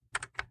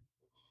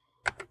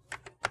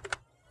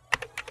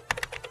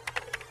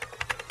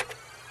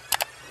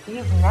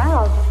You've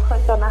now just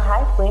clicked on the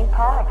Hype Link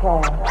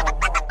podcast.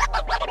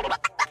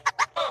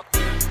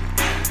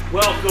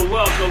 Welcome to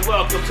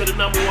the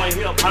 #1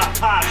 hip hop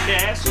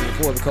podcast.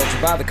 For the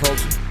culture, by the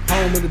culture.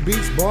 Home of the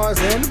beats, bars,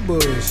 and the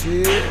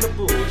bullshit.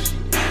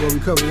 Where we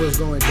cover what's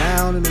going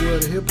down in the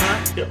world of hip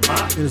hop.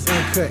 And it's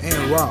uncut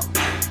and raw,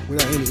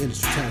 without any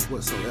industry ties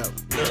whatsoever.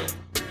 Yeah.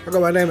 I go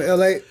by the name of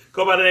LA.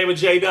 Go by the name of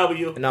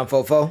JW. And I'm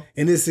Fofo.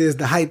 And this is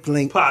the Hype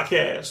Link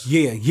podcast.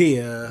 Yeah.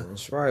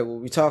 That's right.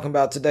 What we talking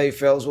about today,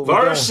 fellas? What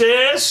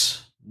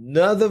Versus.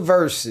 Another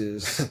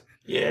versus.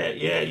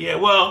 Yeah.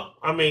 Well,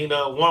 I mean,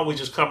 one we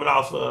just coming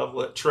off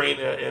of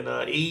Trina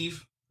and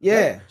Eve.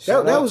 Yeah.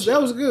 That was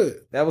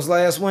good. That was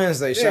last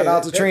Wednesday. Shout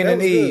out to Trina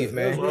and Eve,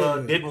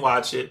 man. Didn't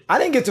watch it. I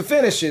didn't get to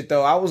finish it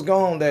though. I was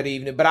gone that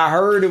evening, but I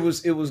heard it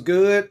was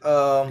good.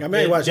 I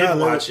ain't watch all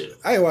watch it.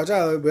 I ain't watch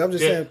all of it, but I'm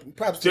just saying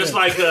props to just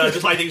like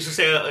they used to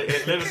say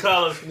in Living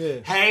Color,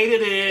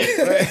 hated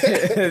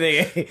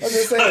it. I'm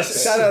just saying,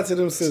 shout out to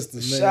them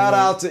sisters, man. Shout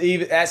out to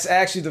Eve. That's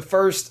actually the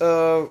first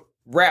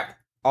rap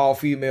all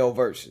female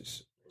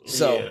versus.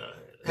 So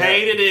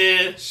hated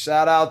it.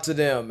 Shout out to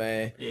them,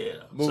 man. Yeah.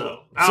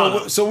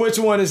 So which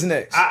one is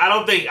next? I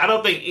don't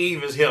think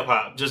Eve is hip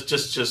hop.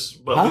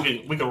 But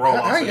we can roll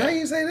off. How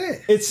you say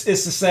that? It's the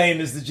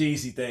same as the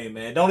Jeezy thing,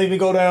 man. Don't even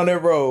go down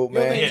that road,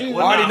 man. I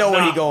already know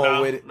where he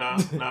going with it. No.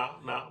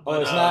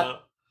 Oh, it's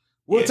not.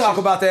 We'll talk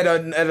about that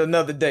at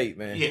another date,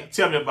 man. Yeah,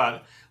 tell me about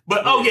it.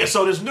 But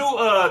so this new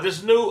lineup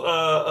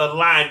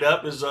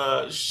is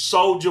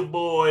Soulja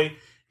Boy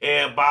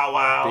and Bow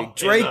Wow, Big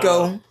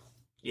Draco.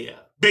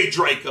 Big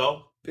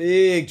Draco.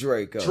 Big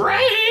Draco.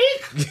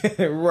 Drake.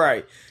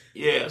 Right.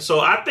 Yeah. So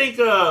I think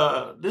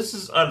this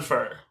is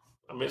unfair.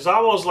 I mean, it's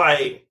almost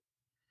like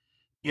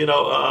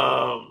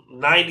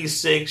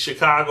 96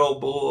 Chicago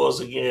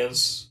Bulls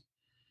against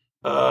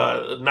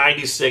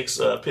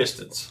 96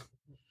 Pistons.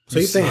 So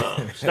you think?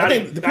 I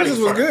think the Pistons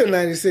was good in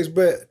 '96,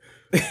 but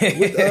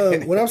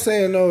what I'm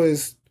saying though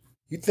is,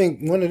 you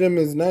think one of them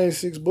is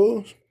 '96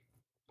 Bulls?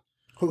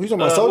 Who's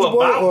talking about, Soulja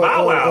Boy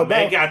Bow Wow,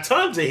 man, got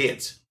tons of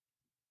hits.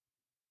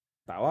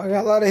 Bow Wow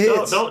got a lot of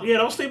hits.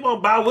 Don't sleep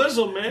on Bow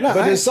Wizzle, man. No,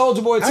 but did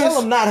Soulja Boy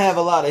tell him not have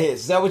a lot of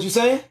hits? Is that what you're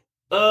saying?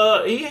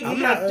 He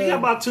got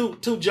about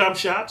two jump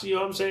shots. You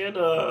know what I'm saying?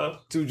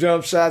 2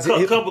 jump shots.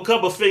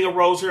 Couple finger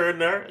rolls here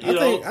and there.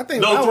 I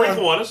think no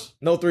 3-pointers.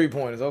 No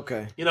 3-pointers.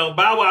 Okay.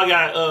 Bow Wow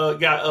got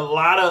a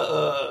lot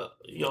of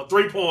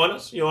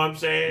 3-pointers. You know what I'm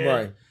saying?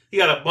 Right. He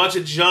got a bunch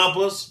of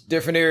jumpers.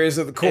 Different areas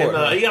of the court.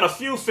 And, he got a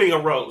few finger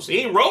rolls. He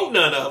ain't rolled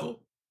none of them.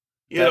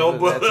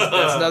 But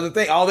that's another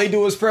thing. All they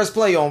do is press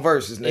play on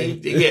verses,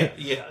 nigga.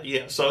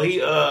 Yeah. So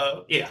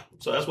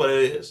so that's what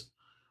it is.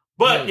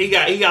 But he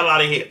got a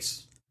lot of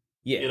hits.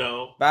 Yeah.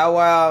 Bow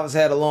Wow's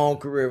had a long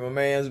career. My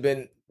man's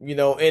been,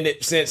 in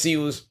it since he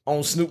was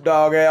on Snoop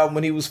Dogg album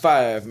when he was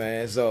 5,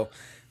 man. So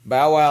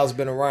Bow Wow's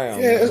been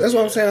around. Yeah, man. That's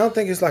what I'm saying. I don't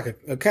think it's like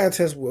a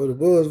contest where the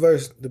Bulls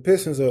versus the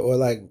Pistons or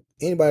like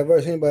anybody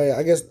versus anybody.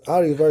 I guess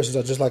all these verses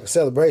are just like a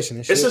celebration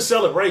and shit. It's a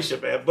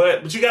celebration, man.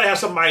 But you gotta have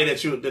somebody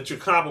that you're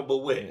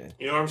comparable with. Yeah.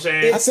 You know what I'm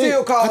saying? It's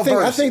still called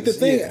versus. I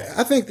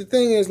think the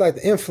thing is like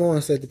the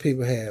influence that the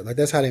people have. Like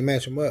that's how they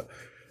match them up.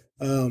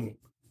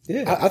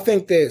 I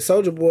think that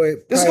Soulja Boy.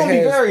 This is gonna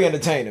be very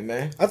entertaining,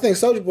 man. I think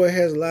Soulja Boy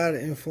has a lot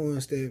of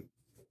influence that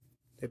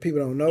people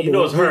don't know.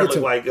 It's her look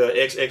like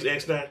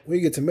XXX9.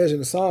 We get to measure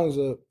the songs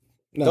up.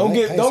 No,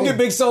 don't get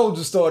Big Soulja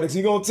started. Cause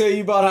he gonna tell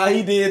you about how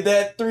he did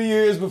that 3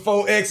 years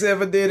before X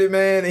ever did it,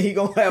 man, and he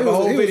gonna have a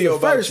whole video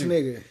about first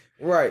nigga.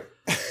 Right.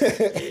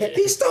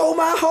 He stole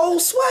my whole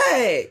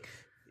swag.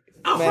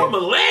 I'm from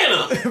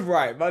Atlanta.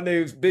 Right. My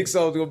name's Big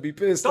Soulja gonna be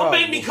pissed off. Don't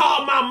make me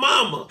call my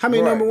mama. How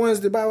many number ones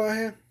did Bow Wow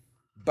have?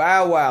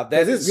 Bow Wow.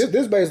 This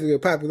is basically a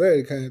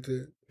popularity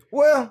contest.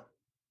 Well,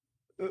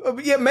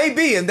 yeah,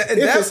 maybe, and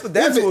that's what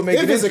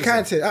makes it. If it's a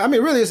contest, I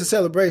mean, really, it's a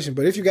celebration.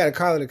 But if you got to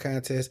call it a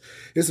contest,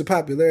 it's a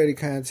popularity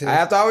contest. I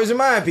have to always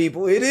remind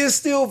people, it is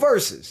still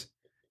versus.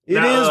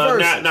 It is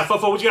versus. Now,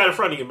 Fofo, what you got in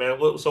front of you, man?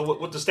 What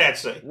the stats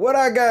say? What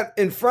I got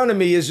in front of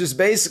me is just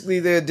basically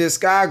their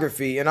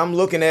discography, and I'm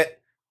looking at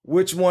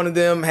which one of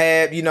them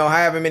had,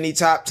 however many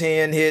top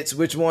 10 hits,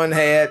 which one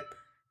had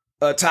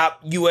a top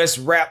U.S.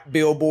 rap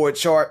Billboard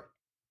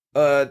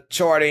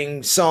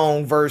charting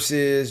song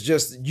versus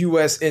just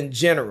U.S. in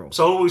general.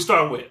 So who we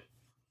start with?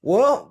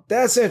 Well,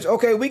 that's interesting.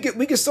 Okay, we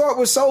can start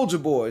with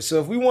Soulja Boy. So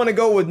if we want to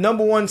go with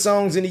 #1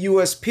 songs in the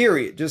U.S.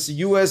 period, just the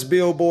U.S.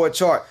 Billboard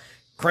chart,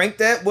 Crank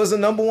That was a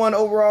 #1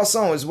 overall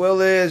song, as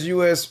well as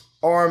U.S.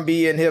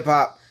 R&B and hip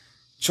hop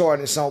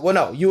charting song. Well,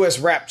 no, U.S.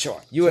 rap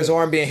chart, U.S.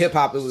 R&B and hip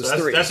hop. It was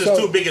 3. That's his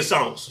 2 biggest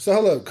songs. So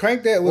hold up,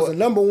 Crank That was a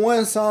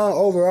 #1 song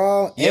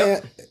overall.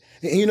 Yep.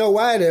 And you know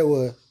why that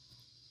was?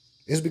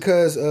 It's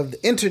because of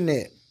the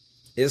internet.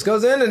 It's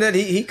because of the internet.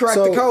 He cracked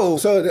the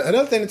code. So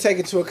another thing to take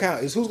into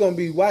account is who's going to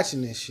be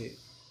watching this shit.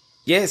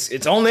 Yes,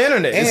 it's on the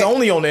internet. It's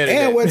only on the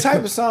internet. And what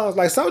type of songs?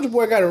 Like Soulja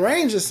Boy got a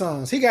range of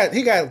songs. He got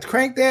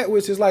Crank That,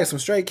 which is like some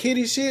straight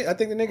kiddie shit. I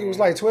think the nigga was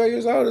like 12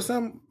 years old or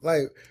something.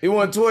 Like he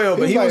wasn't 12,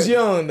 but he was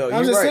young though.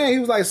 I'm just saying he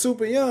was like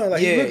super young.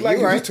 Like he looked like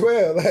he was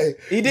 12. Like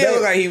he did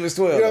look like he was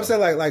 12. You know what I'm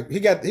saying? Like he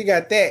got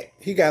that.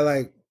 He got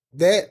like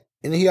that,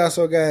 and then he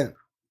also got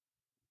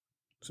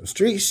some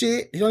street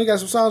shit. He only got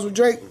some songs with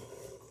Drake.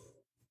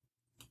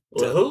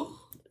 With who?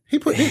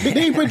 Did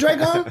he put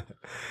Drake on?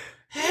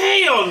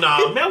 Hell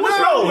no, man. What's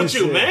wrong with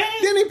you, man?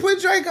 Didn't he put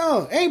Drake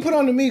on? Ain't put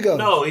on the Migos.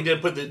 No, he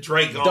didn't put the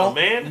Drake on,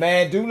 man.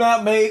 Man, do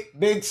not make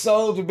Big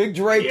Soulja, Big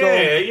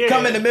Draco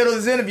come in the middle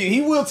of this interview.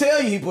 He will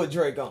tell you he put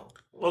Drake on.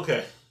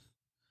 Okay.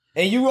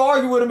 And you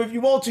argue with him if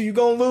you want to, you're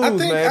gonna lose,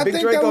 man.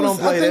 Big Draco don't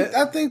play that.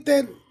 I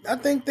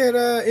think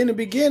that in the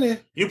beginning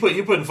you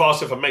putting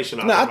false information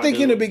on. No, I think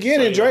in the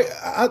beginning Drake.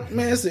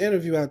 Man, it's an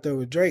interview out there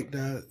with Drake.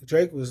 Dog.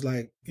 Drake was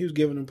like he was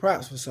giving him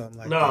props for something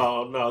like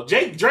that. No,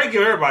 Drake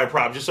give everybody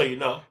props just so you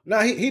know. No,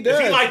 he does.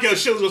 If he like your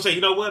shoes, he'll say, you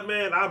know what,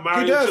 man, I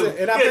admire you too.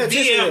 And I bet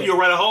DM you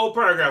write a whole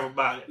paragraph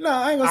about it. No,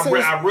 I ain't gonna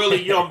say. I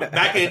really,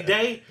 back in the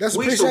day,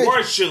 we used to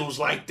wear shoes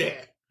like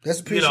that.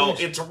 That's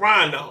appreciation. In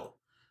Toronto.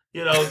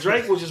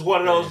 Drake was just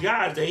one of those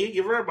guys that he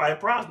give everybody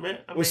props, man.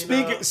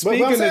 Speaking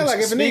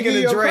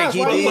of Drake,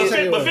 he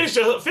did. But finish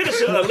your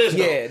list.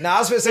 Yeah, I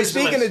was going to say,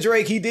 speaking of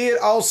Drake, he did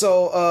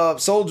also,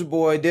 Soulja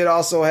Boy did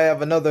also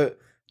have another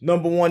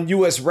 #1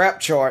 U.S. rap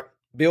chart,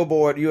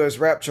 Billboard U.S.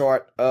 rap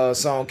chart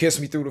song, "Kiss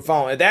Me Through the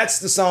Phone," and that's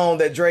the song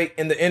that Drake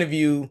in the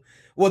interview,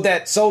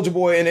 that Soulja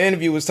Boy in the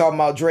interview was talking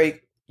about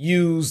Drake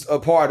used a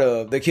part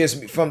of the "Kiss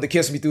Me" from the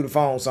 "Kiss Me Through the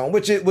Phone" song,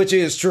 which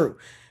is true.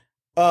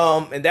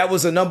 And that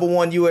was a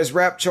 #1 U.S.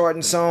 rap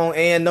charting song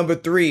and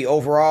 #3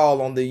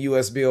 overall on the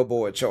U.S.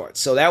 Billboard chart.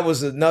 So that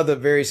was another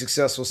very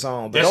successful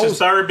song. But that's his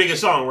third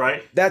biggest song,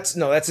 right? That's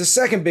his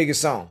second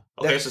biggest song.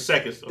 Okay, it's the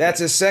second. Okay. That's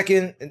his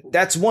second.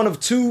 That's one of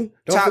two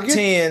top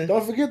 10.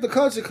 Don't forget the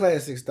culture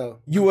classics, though.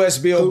 U.S.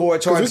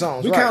 Billboard chart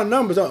songs. We count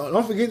numbers.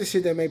 Don't forget the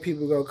shit that make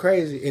people go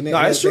crazy. And they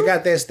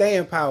got that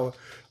staying power.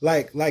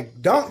 Like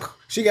Dunk.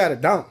 She got a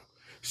dunk.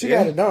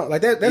 Got a dunk.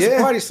 Like that's a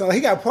party song. He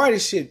got party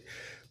shit.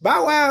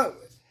 Bow Wow.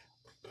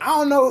 I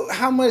don't know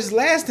how much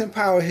lasting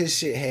power his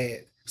shit had.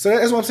 So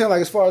that's what I'm saying. Like,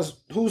 as far as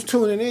who's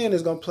tuning in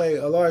is going to play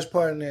a large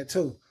part in that,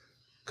 too.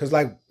 Because,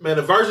 like... Man,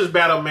 the Verzuz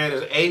battle, man,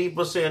 is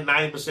 80%,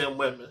 90%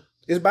 women.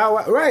 It's Bow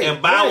Wow. Right. And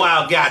Bow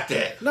Wow got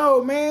that.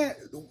 No, man.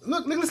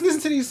 Look, let's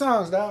listen to these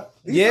songs, dog.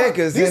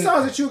 Because... These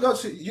songs that you go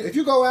to... If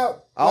you go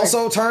out...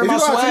 Also, like, Turn My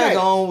Swag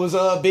On was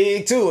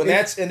big, too. And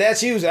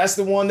that's huge. That's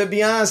the one that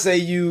Beyonce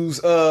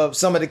used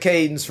some of the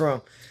cadence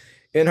from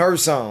in her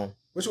song.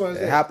 Which one is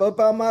that? Hop up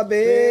on my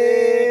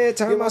bed,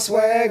 turn my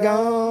swag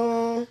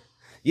on.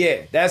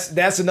 Yeah,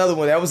 that's another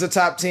one. That was a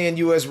top 10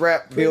 U.S.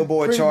 rap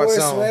Billboard chart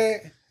song.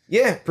 Swag.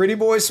 Yeah, Pretty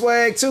Boy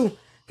Swag too.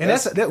 And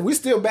that's we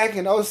still back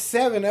in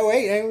 07, 08,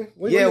 ain't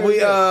we?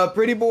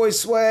 Pretty Boy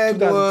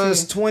Swag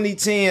was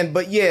 2010,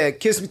 but yeah,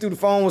 Kiss Me Through the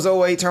Phone was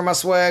 08, Turn My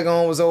Swag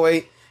On was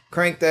 08,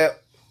 Crank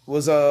That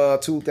was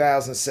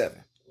 2007.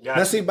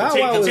 Now see, Bow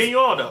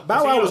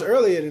Wow was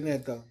earlier than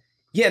that though.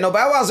 Yeah, no,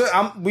 Bow Wow's.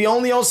 We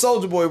only on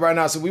Soulja Boy right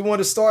now, so we want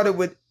to start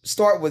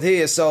with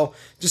his. So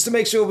just to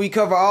make sure we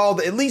cover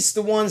at least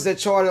the ones that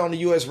charted on the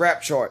U.S.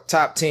 rap chart,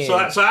 top 10.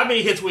 So how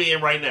many hits we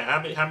in right now?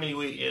 How many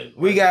we in?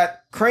 We got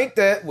Crank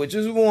That, which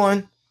is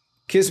 1.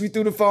 Kiss Me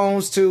Through the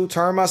Phones 2.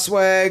 Turn My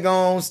Swag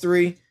On's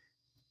 3.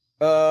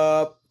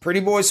 Pretty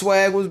Boy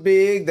Swag was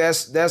big.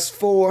 That's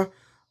 4.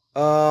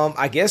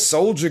 I guess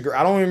Soulja Girl.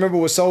 I don't remember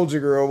what Soulja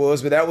Girl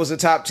was, but that was a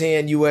top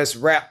 10 U.S.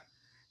 rap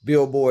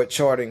Billboard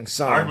charting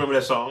song. I remember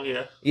that song,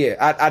 yeah.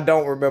 Yeah, I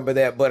don't remember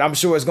that, but I'm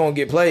sure it's going to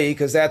get played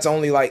because that's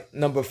only like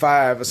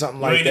 #5 or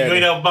something like that. You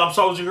ain't ever bumped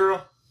Soulja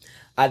Girl?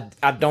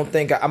 I don't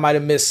think I might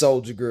have missed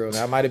Soulja Girl.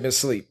 I might have been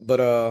asleep.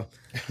 But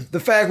the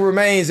fact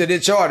remains that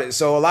it charted,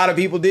 so a lot of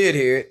people did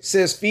hear it. It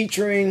says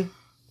featuring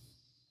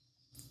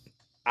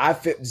I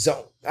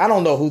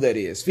don't know who that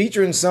is.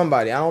 Featuring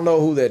somebody. I don't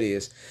know who that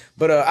is.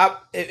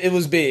 But it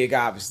was big,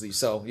 obviously.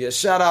 So, yeah,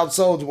 shout out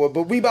Soulja Boy.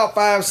 But we about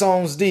 5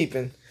 songs deep,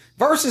 and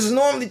Verzuz is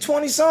normally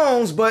 20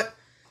 songs, but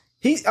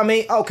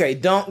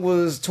Dunk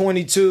was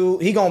 22.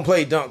 He gonna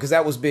play Dunk because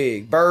that was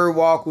big. Bird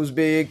Walk was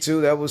big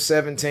too. That was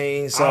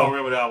 17. So I don't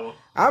remember that one.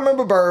 I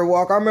remember Bird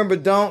Walk. I remember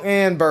Dunk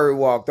and Bird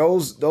Walk.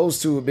 Those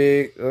two were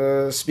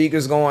big.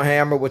 Speakers Going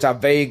Hammer, which I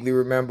vaguely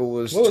remember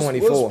was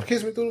 24. What was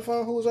Kiss Me Through the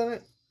Phone? Who was on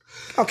it?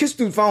 Oh, Kiss Me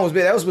Through the Phone was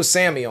big. That was with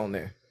Sammy on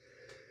there.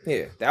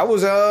 Yeah, that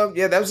was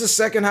the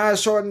second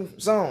highest charting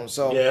song.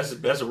 So yeah,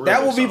 that's a real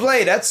that will be song.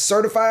 Played. That's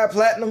certified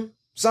platinum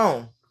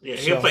song. Yeah,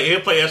 he'll play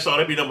that song.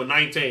 That'd be number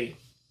 19.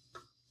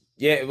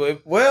 Yeah,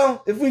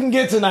 well, if we can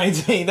get to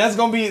 19, that's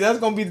gonna be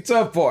the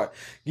tough part.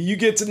 You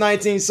get to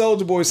 19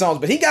 Soulja Boy songs,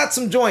 but he got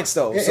some joints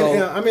though.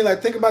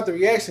 And think about the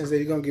reactions that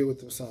you're gonna get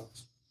with them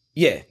songs.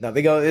 Yeah, no,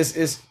 they go.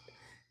 It's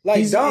like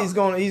he's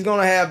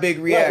gonna have big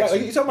reactions.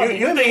 You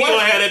think he's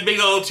gonna have that big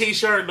old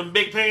T-shirt and them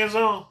big pants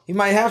on? He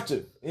might have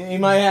to.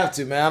 Man.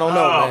 I don't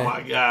know. Oh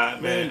my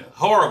God, man,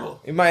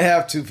 horrible. He might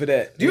have to for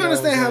that. Do you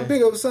understand how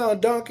big of a song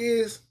Dunk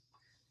is?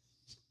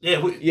 Yeah,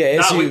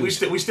 we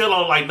still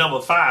on like number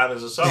 5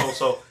 as a song,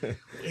 so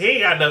he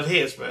ain't got enough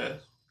hits, man.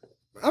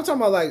 I'm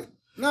talking about like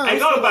no. Hey,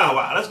 go to Bow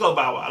Wow. Let's go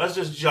Bow Wow. Let's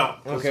just jump.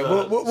 Okay,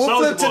 we'll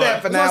flip to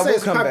that for now. We'll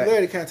come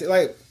popularity back. content,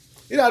 like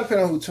it all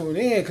depends on who tuned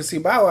in. Cause see,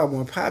 Bow Wow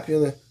more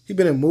popular. He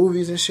been in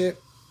movies and shit.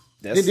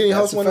 Did he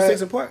host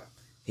 106 & Park?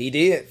 He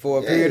did for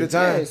a period of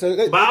time. Yeah.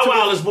 So Bow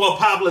Wow is more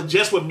popular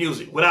just with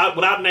music,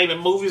 without naming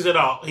movies at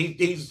all.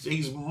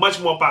 He's much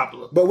more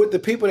popular. But with the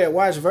people that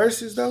watch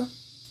Verzuz though.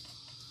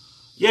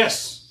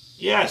 Yes.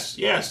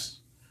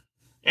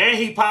 And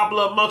he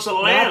popular amongst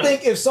Atlanta. I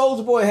think if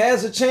Soulja Boy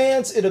has a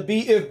chance, it'll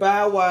be if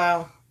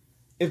Bow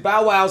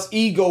Wow's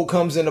ego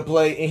comes into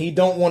play and he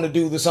don't want to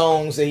do the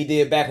songs that he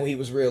did back when he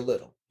was real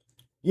little.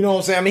 You know what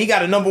I'm saying? I mean, he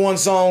got a number 1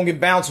 song in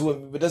Bounce With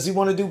Me, but does he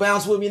want to do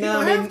Bounce With Me now?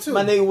 I mean,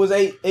 my nigga was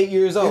 8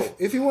 years old.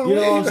 If he want to, you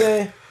know what I'm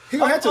saying? He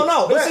gonna have to. Oh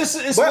no, it's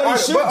what he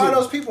should do. Are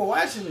those people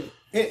watching it?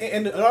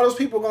 And are those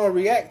people gonna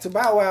react to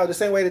Bow Wow the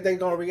same way that they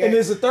gonna react? And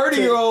is a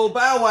 30-year-old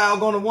Bow Wow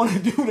gonna want to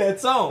do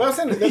that song? What I'm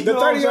saying is the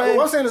 30-year-old.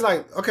 What I'm saying is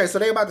like, okay, so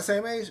they about the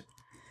same age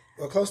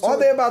or close to? Are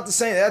they about the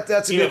same?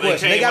 That's a good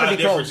question. They gotta be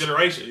different close.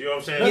 generations. You know what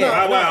I'm saying?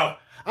 Yeah. Bow Wow.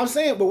 I'm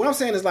saying, but what I'm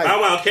saying is like Bow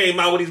Wow came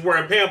out when he's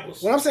wearing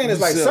Pampers. What I'm saying is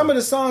like some of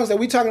the songs that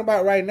we talking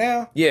about right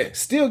now,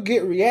 still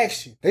get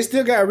reaction. They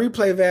still got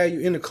replay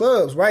value in the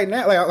clubs right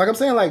now. Like I'm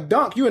saying, like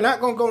Dunk, you are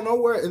not gonna go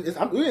nowhere.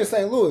 We're in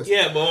St. Louis.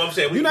 Yeah, but I'm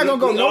saying you're not gonna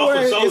go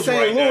nowhere in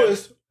St.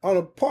 Louis on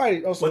a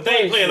party. But they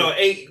ain't playing on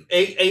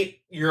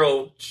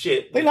 8-year-old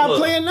shit. They're not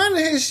playing none of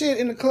his shit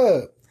in the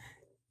club.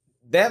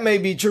 That may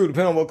be true,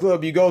 depending on what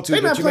club you go to.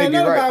 They're not playing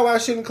none of Bow Wow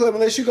shit in the club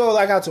unless you go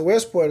like out to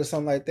Westport or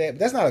something like that. But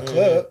that's not a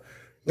club.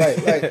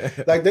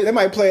 Like they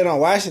might play it on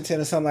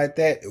Washington or something like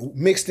that,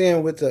 mixed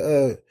in with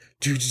the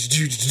yeah.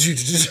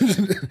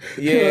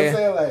 You know what I'm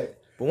saying? Like,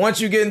 but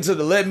once you get into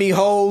the Let Me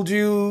Hold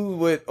You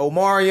with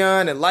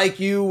Omarion and Like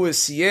You with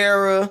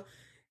Sierra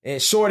and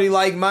Shorty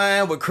Like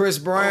Mine with Chris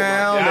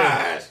Brown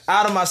and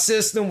Out of My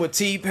System with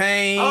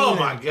T-Pain. Oh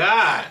my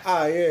God.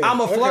 Oh yeah.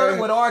 I'm a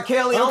flirt with R.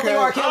 Kelly. I don't think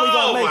R. Kelly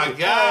gonna make it. Oh my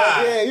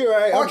God. Yeah, you're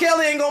right. R.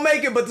 Kelly ain't gonna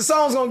make it, but the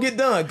song's gonna get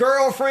done.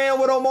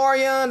 Girlfriend with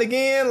Omarion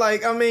again.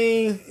 Like, I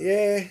mean.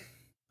 Yeah.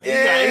 He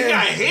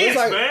got hits,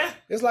 man.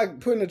 It's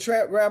like putting a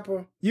trap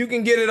rapper. You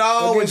can get it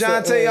all with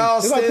Jonte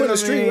Austin. It's like putting a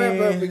street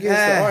rapper up against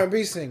the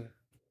R&B singer.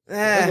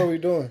 That's what we're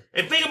doing.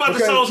 And think about the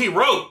songs he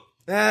wrote.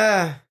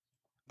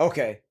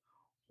 Okay.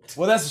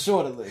 Well, that's a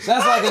shorter list.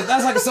 That's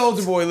like a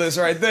Soulja Boy list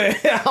right there.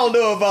 I don't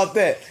know about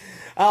that.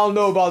 I don't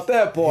know about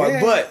that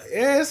part, but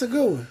it's a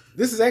good one.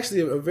 This is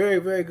actually a very,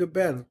 very good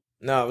battle.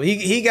 No,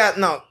 he got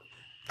no.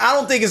 I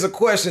don't think it's a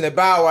question that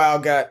Bow Wow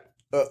got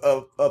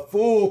a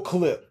full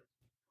clip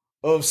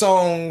of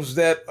songs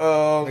that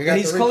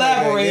he's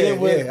collaborated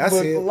with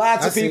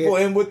lots of people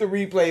and with the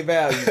replay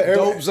value.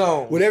 Dope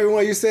zone. With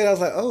everyone you said, I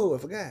was like, oh, I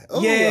forgot. Oh,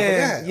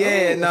 I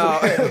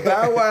forgot.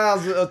 Bow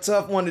Wow's a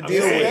tough one to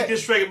deal with.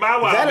 Just straight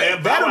Bow Wow,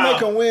 man. That'll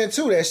make him win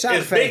too. That shot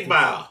it's factor. Big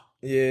Bow.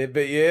 Yeah,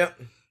 but yeah.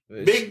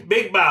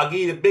 Big Bow, give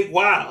you the big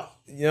wow.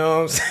 You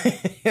know what I'm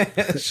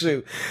saying?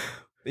 Shoot.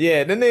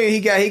 Yeah, then he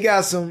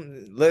got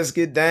some Let's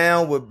Get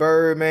Down with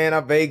Birdman. I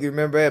vaguely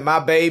remember that. My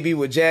Baby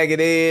with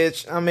Jagged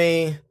Edge. I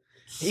mean,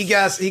 he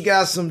got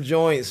some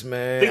joints,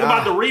 man. Think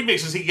about the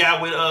remixes he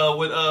got with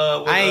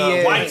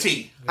White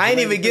Tee. I ain't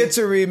even get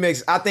to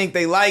remix. I Think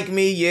They Like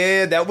Me.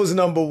 Yeah, that was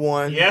number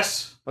 1.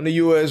 Yes. On the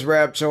U.S.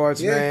 rap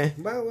charts, man.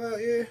 Well,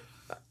 yeah.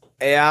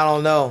 Hey, I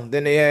don't know.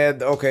 Then they had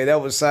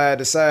that was Side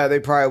to Side. They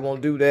probably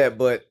won't do that,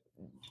 but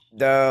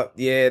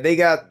they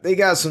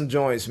got some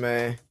joints,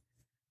 man.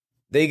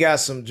 They got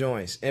some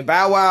joints. And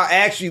Bow Wow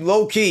actually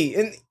low key,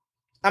 and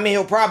I mean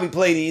he'll probably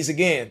play these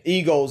again.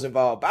 Ego's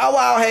involved. Bow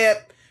Wow had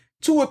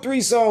 2 or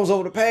 3 songs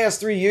over the past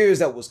 3 years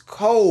that was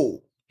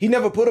cold. He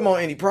never put them on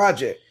any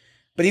project,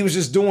 but he was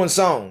just doing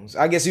songs.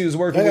 I guess he was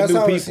working with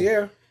new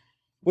people.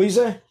 What you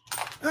say?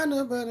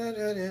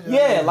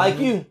 Yeah, Like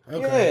You.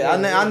 Okay.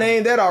 Yeah, I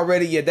named that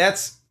already.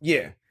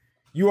 Yeah,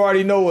 you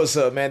already know what's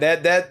up, man.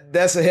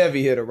 That's a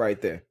heavy hitter right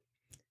there.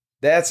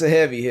 That's a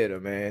heavy hitter,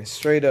 man.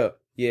 Straight up.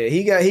 Yeah,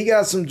 he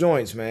got some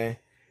joints, man.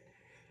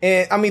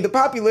 And I mean, the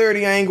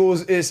popularity angle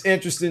is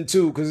interesting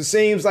too, because it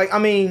seems like, I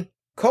mean,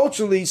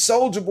 culturally,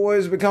 Soulja Boy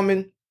is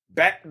becoming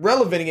back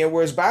relevant again,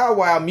 whereas Bow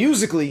Wow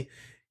musically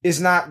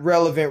is not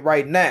relevant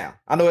right now.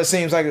 I know it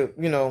seems like a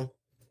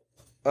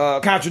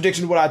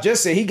contradiction to what I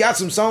just said. He got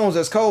some songs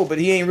that's cold, but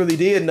he ain't really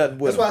did nothing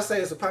with them. That's why I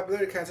say it's a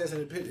popularity contest,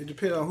 and it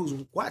depends on who's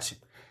watching.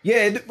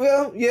 Yeah,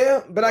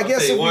 but I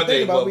guess if we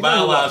think about it,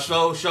 Bow Wow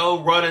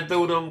show running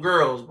through them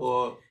girls,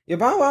 boy. Yeah,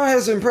 Bow Wow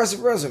has an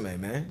impressive resume,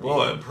 man.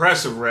 Boy,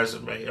 impressive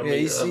resume. I mean,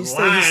 he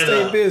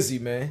stay busy,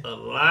 man. A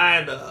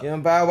lineup. Yeah,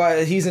 Bow Wow,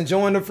 he's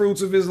enjoying the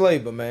fruits of his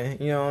labor, man.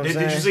 You know what I'm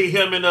saying? Did you see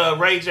him and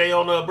Ray J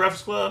on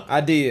Breakfast Club? I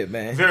did,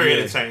 man. Very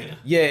entertaining.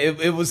 Yeah,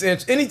 it was.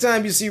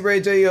 Anytime you see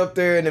Ray J up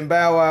there and then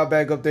Bow Wow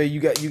back up there, you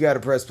got to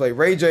press play.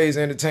 Ray J is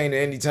entertaining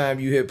anytime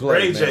you hit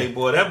play. Ray J,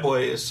 boy, that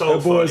boy is so funny.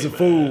 That boy's a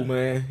fool,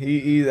 man.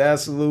 He's an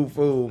absolute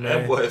fool, man.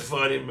 That boy is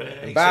funny,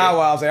 man. Bow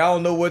Wow say, I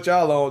don't know what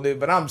y'all on there,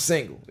 but I'm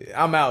single.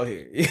 I'm out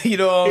here. You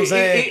know what I'm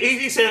saying?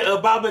 He said,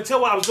 Bob,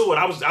 tell what I was doing.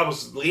 I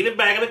was leaning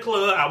back in the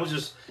club. I was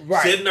just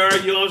sitting there,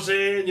 you know what I'm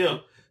saying? You know,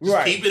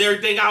 just keeping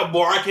everything out,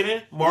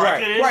 marketing.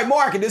 Right,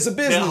 marketing. It's a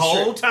business the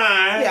whole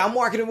time. Yeah, I'm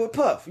marketing with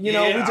Puff. You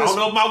know, I don't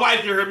know if my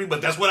wife can hear me,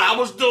 but that's what I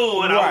was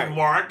doing. I was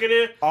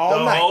marketing the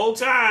whole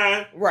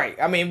time. Right.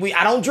 I mean,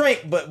 I don't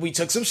drink, but we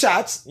took some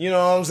shots. You know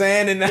what I'm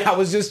saying? And I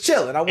was just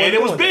chilling. And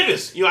it was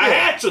business. You know, I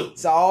had to.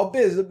 It's all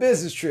business. A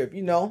business trip.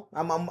 You know,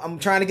 I'm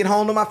trying to get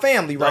home to my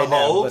family right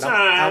now. The whole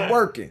time. I'm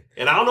working.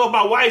 And I don't know if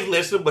my wife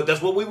listened, but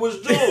that's what we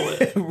was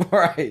doing.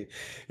 Right.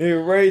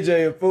 And Ray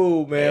J a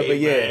fool, man. But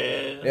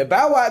yeah,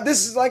 Bow Wow.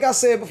 This is like I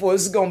said before.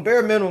 This is gonna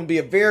bare minimum be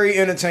a very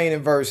entertaining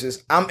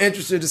versus. I'm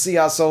interested to see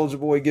how Soulja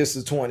Boy gets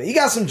to 20. He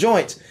got some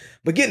joints,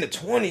 but getting to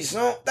 20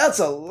 songs, that's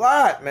a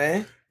lot,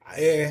 man.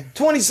 Yeah,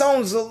 20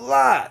 songs is a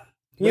lot.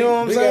 You know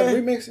what I'm saying?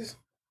 Got remixes.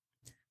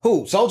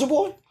 Who? Soulja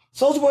Boy?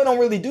 Soulja Boy don't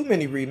really do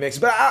many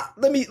remixes, but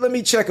let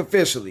me check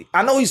officially.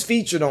 I know he's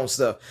featured on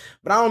stuff,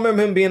 but I don't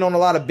remember him being on a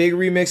lot of big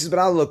remixes. But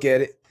I'll look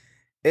at it.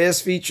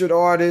 As featured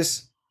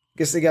artist,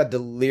 guess they got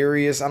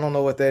Delirious. I don't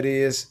know what that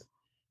is.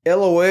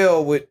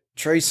 LOL with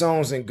Trey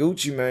Songz and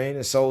Gucci Mane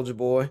and Soulja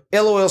Boy.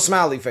 LOL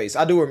Smiley Face.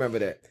 I do remember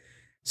that.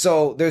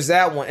 So there's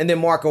that one, and then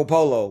Marco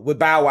Polo with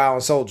Bow Wow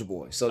and Soulja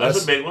Boy. So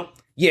that's a big one.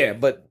 Yeah,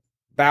 but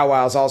Bow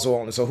Wow's also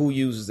on it. So who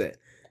uses that?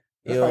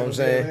 You know what I'm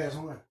saying?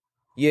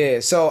 Yeah,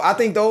 so I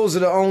think those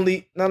are the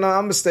only... No,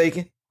 I'm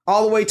mistaken.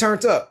 All the Way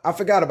Turned Up. I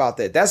forgot about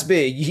that. That's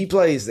big. He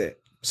plays that.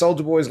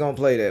 Soulja Boy's going to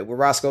play that with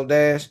Roscoe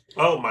Dash.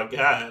 Oh, my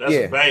God. That's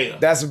a banger.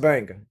 That's a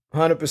banger.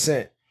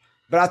 100%.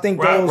 But I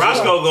think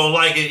Roscoe going to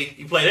like it.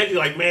 He play that. He's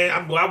like, man,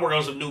 I work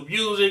on some new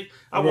music.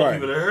 I want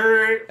people to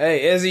hear it.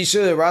 Hey, as he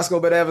should. Roscoe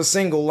better have a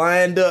single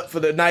lined up for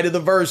the night of the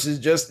verses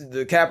just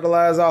to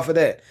capitalize off of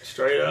that.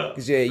 Straight up.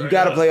 Because, you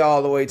got to play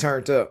All the Way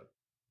Turned Up.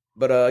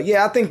 But,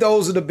 I think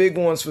those are the big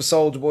ones for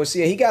Soulja Boy. So,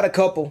 he got a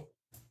couple.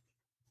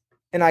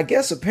 And I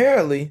guess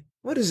apparently,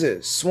 what is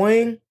it?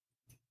 Swing?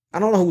 I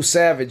don't know who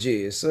Savage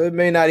is, so it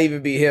may not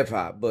even be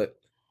hip-hop, but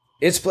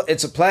it's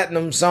a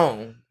platinum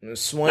song.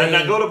 Swing.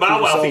 Now go to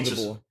Bow Wow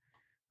features. Boy.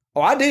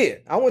 Oh, I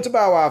did. I went to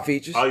Bow Wow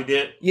features. Oh, you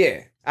did?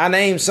 Yeah. I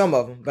named some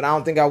of them, but I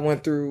don't think I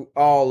went through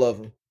all of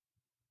them.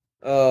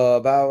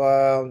 Bow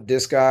Wow,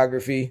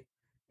 discography,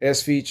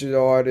 as featured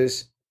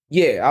artist.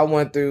 Yeah, I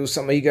went through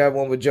some. He got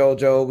one with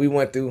JoJo. We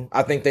went through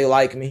I Think They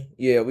Like Me.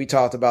 Yeah, we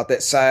talked about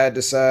that side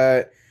to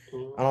side.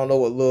 I don't know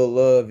what Lil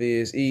Love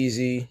is.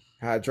 Easy,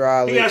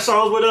 Hydraulics. He got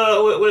songs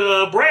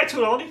with Brad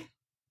too, don't he?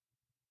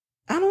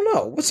 I don't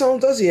know. What song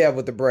does he have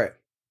with the Brad?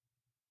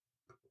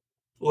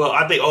 Well,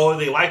 I think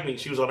They Like Me.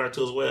 She was on there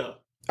too as well.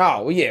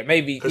 Oh, well, yeah,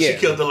 maybe. Because she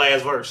killed the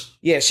last verse.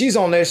 Yeah, she's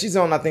on there. She's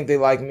on I Think They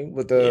Like Me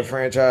with the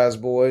Franchise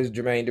Boys,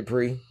 Jermaine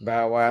Dupri,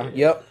 Bow Wow. Yeah.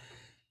 Yep.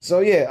 So,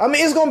 yeah, I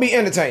mean, it's going to be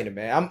entertaining,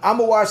 man. I'm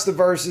going to watch the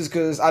verses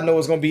because I know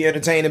it's going to be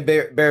entertaining,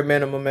 bare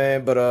minimum,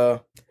 man.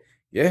 But,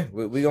 yeah,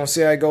 we're going to see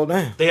how it go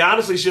down. They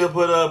honestly should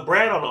put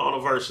Brad on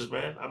the verses,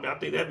 man. I mean, I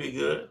think that'd be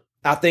good.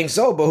 I think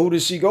so, but who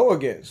does she go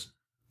against?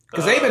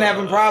 Because they've been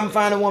having problem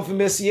finding one for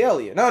Missy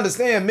Elliott. Now,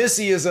 understand,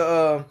 Missy is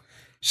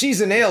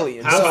she's an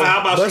alien. How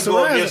about she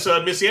go against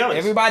Missy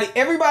Elliott?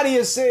 Everybody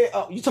has said,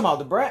 you talking about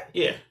the Brat?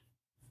 Yeah.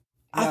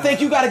 I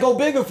think you got to go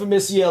bigger for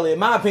Missy Elliott, in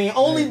my opinion,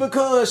 only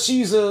because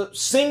she's a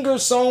singer,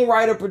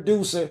 songwriter,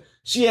 producer.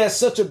 She has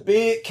such a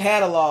big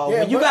catalog.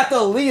 When you got the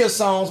Aaliyah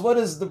songs, what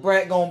is the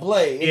Brat gonna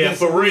play? Yeah,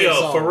 for real. You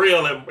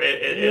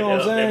know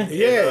what I'm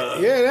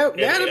saying?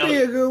 That'd be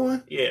a good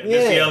one. Yeah,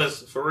 Missy Elliott,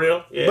 for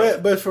real. Yeah.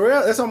 But for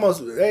real, that's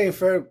almost ain't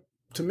fair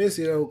to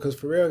Missy though, because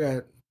for real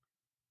got.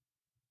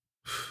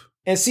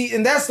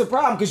 And that's the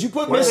problem because you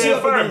put Missy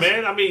up against,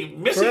 man. I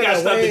mean, Missy got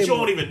stuff that you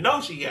don't even know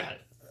she got.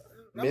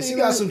 Missy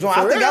got some joint.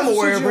 I think I'm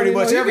aware of pretty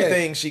much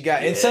everything she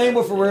got. And same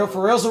with Pharrell.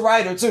 Pharrell's a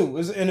writer too,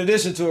 in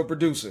addition to a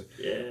producer.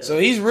 Yeah. So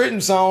he's written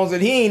songs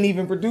that he ain't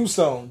even produced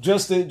on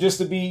just to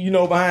be,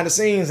 behind the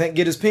scenes and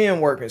get his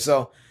pen working.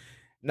 So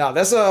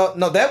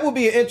that would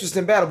be an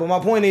interesting battle. But my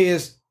point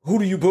is, who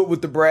do you put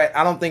with the Brat?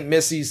 I don't think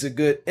Missy's a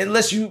good,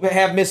 unless you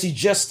have Missy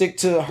just stick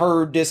to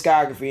her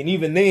discography. And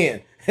even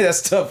then,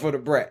 that's tough for the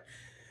Brat.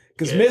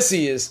 Because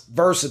Missy is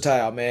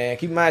versatile, man.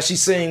 Keep in mind, she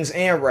sings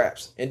and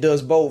raps and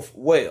does both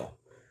well.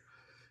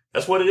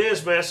 That's what it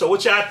is, man. So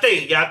what y'all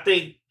think? Y'all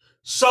think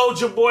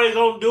Soulja Boy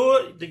gonna do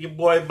it? You think your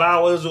boy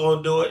Bow Wow's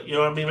gonna do it? You know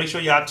what I mean? Make sure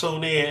y'all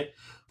tune in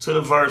to the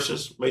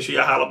verses. Make sure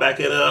y'all holler back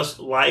at us.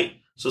 Like,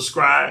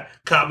 subscribe,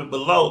 comment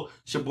below.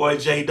 It's your boy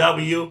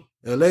JW.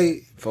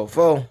 LA.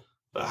 4-4.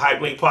 The Hype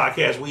Link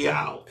Podcast. We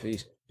out.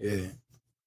 Peace. Yeah.